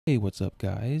Hey, what's up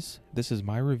guys? This is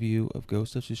my review of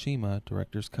Ghost of Tsushima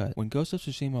Director's Cut. When Ghost of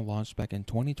Tsushima launched back in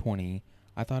 2020,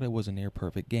 I thought it was a near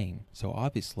perfect game. So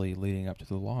obviously, leading up to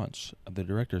the launch of the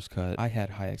Director's Cut, I had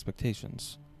high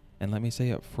expectations. And let me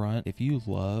say up front, if you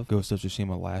love Ghost of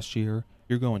Tsushima last year,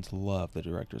 you're going to love the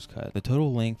Director's Cut. The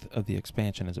total length of the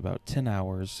expansion is about 10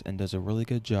 hours and does a really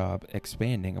good job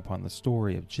expanding upon the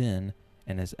story of Jin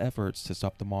and his efforts to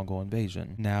stop the Mongol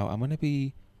invasion. Now, I'm going to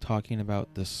be talking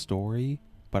about the story,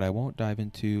 but I won't dive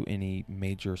into any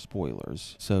major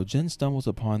spoilers. So Jin stumbles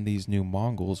upon these new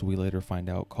Mongols we later find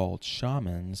out called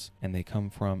shamans, and they come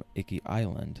from Iki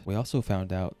Island. We also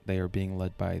found out they are being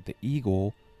led by the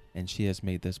Eagle, and she has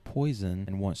made this poison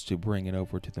and wants to bring it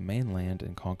over to the mainland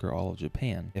and conquer all of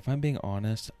Japan. If I'm being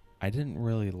honest, I didn't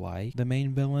really like the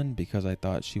main villain because I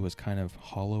thought she was kind of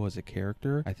hollow as a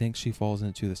character. I think she falls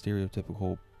into the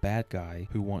stereotypical bad guy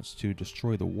who wants to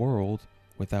destroy the world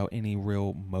without any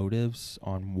real motives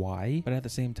on why. But at the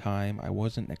same time, I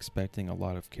wasn't expecting a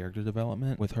lot of character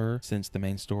development with her since the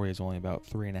main story is only about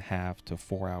 3.5 to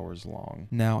 4 hours long.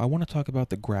 Now, I want to talk about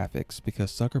the graphics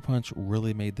because Sucker Punch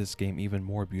really made this game even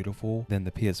more beautiful than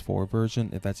the PS4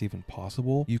 version, if that's even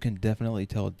possible. You can definitely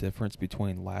tell a difference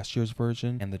between last year's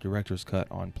version and the director's cut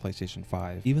on PlayStation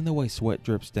 5. Even the way sweat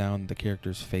drips down the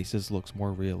characters' faces looks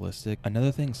more realistic.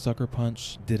 Another thing Sucker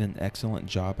Punch did an excellent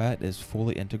job at is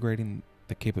fully integrating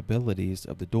the capabilities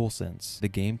of the DualSense. The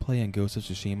gameplay in Ghost of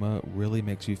Tsushima really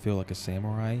makes you feel like a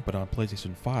samurai, but on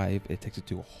PlayStation 5, it takes it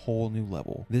to a whole new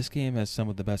level. This game has some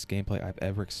of the best gameplay I've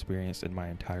ever experienced in my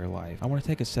entire life. I want to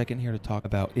take a second here to talk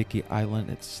about Iki Island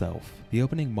itself. The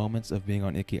opening moments of being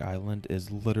on Iki Island is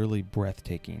literally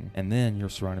breathtaking, and then you're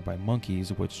surrounded by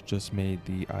monkeys, which just made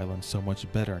the island so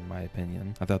much better in my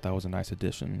opinion. I thought that was a nice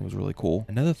addition. It was really cool.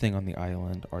 Another thing on the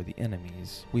island are the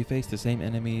enemies. We face the same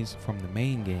enemies from the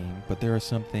main game, but there are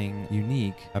something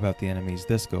unique about the enemies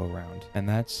this go around, and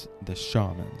that's the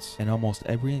shamans. In almost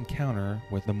every encounter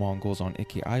with the Mongols on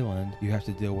Iki Island, you have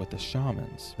to deal with the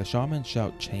shamans. The shamans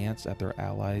shout chants at their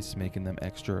allies, making them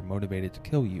extra motivated to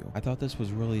kill you. I thought this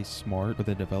was really smart for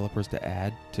the developers to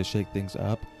add to shake things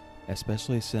up,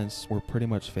 especially since we're pretty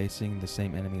much facing the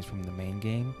same enemies from the main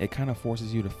game. It kind of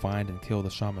forces you to find and kill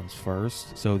the shamans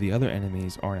first, so the other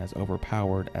enemies aren't as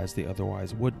overpowered as they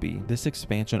otherwise would be. This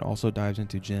expansion also dives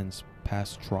into Jin's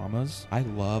past traumas. I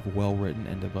love well-written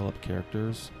and developed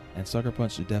characters, and Sucker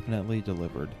Punch definitely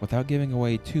delivered. Without giving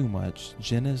away too much,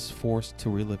 Jin is forced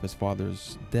to relive his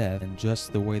father's death, and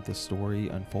just the way the story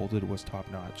unfolded was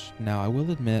top-notch. Now, I will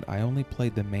admit I only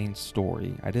played the main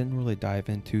story. I didn't really dive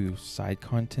into side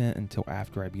content until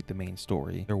after I beat the main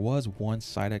story. There was one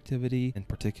side activity in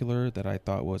particular that I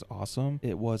thought was awesome.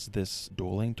 It was this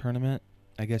dueling tournament,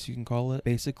 I guess you can call it.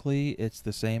 Basically, it's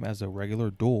the same as a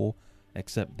regular duel,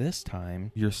 except this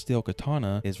time, your steel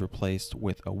katana is replaced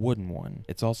with a wooden one.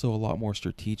 It's also a lot more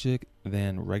strategic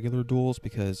than regular duels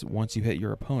because once you hit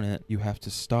your opponent, you have to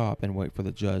stop and wait for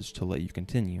the judge to let you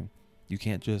continue. You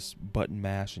can't just button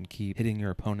mash and keep hitting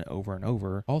your opponent over and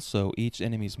over. Also, each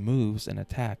enemy's moves and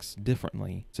attacks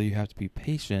differently, so you have to be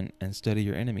patient and study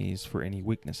your enemies for any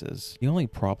weaknesses. The only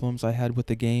problems I had with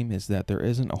the game is that there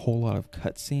isn't a whole lot of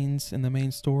cutscenes in the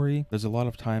main story. There's a lot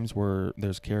of times where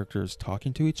there's characters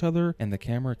talking to each other and the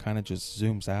camera kind of just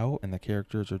zooms out and the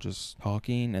characters are just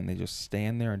talking and they just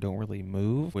stand there and don't really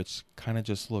move, which kind of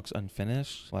just looks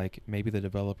unfinished. Like maybe the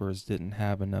developers didn't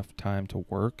have enough time to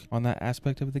work on that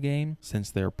aspect of the game,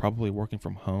 since they're probably working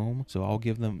from home, so I'll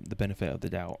give them the benefit of the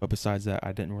doubt. But besides that,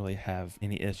 I didn't really have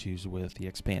any issues with the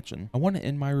expansion. I want to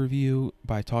end my review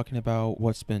by talking about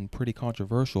what's been pretty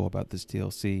controversial about this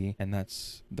DLC, and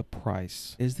that's the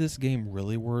price. Is this game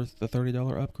really worth the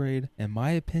 $30 upgrade? In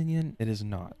my opinion, it is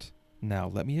not. Now,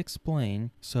 let me explain.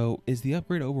 So, is the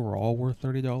upgrade overall worth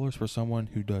 $30 for someone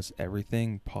who does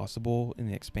everything possible in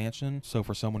the expansion? So,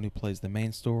 for someone who plays the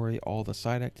main story, all the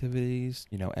side activities,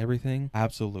 everything?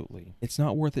 Absolutely. It's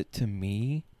not worth it to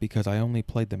me because I only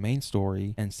played the main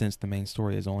story, and since the main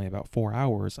story is only about 4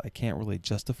 hours, I can't really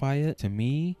justify it. To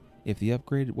me, if the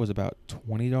upgrade was about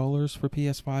 $20 for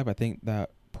PS5, I think that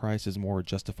price is more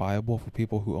justifiable for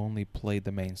people who only played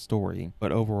the main story.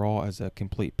 But overall, as a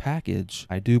complete package,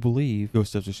 I do believe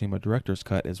Ghost of Tsushima Director's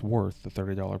Cut is worth the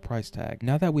 $30 price tag.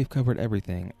 Now that we've covered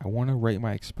everything, I want to rate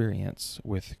my experience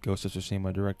with Ghost of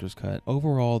Tsushima Director's Cut.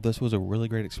 Overall, this was a really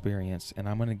great experience, and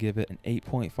I'm going to give it an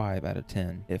 8.5 out of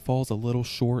 10. It falls a little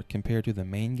short compared to the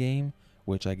main game,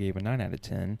 which I gave a 9 out of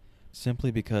 10.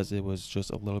 Simply because it was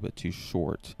just a little bit too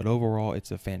short. But overall, it's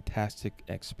a fantastic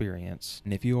experience.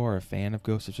 And if you are a fan of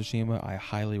Ghost of Tsushima, I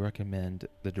highly recommend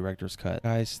the director's cut.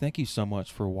 Guys, thank you so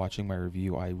much for watching my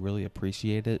review. I really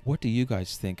appreciate it. What do you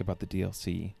guys think about the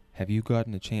DLC? Have you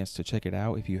gotten a chance to check it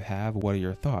out? If you have, what are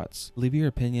your thoughts? Leave your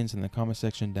opinions in the comment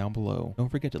section down below. Don't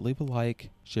forget to leave a like,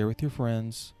 share with your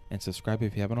friends, and subscribe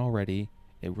if you haven't already.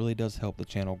 It really does help the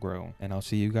channel grow. And I'll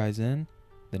see you guys in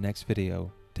the next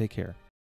video. Take care.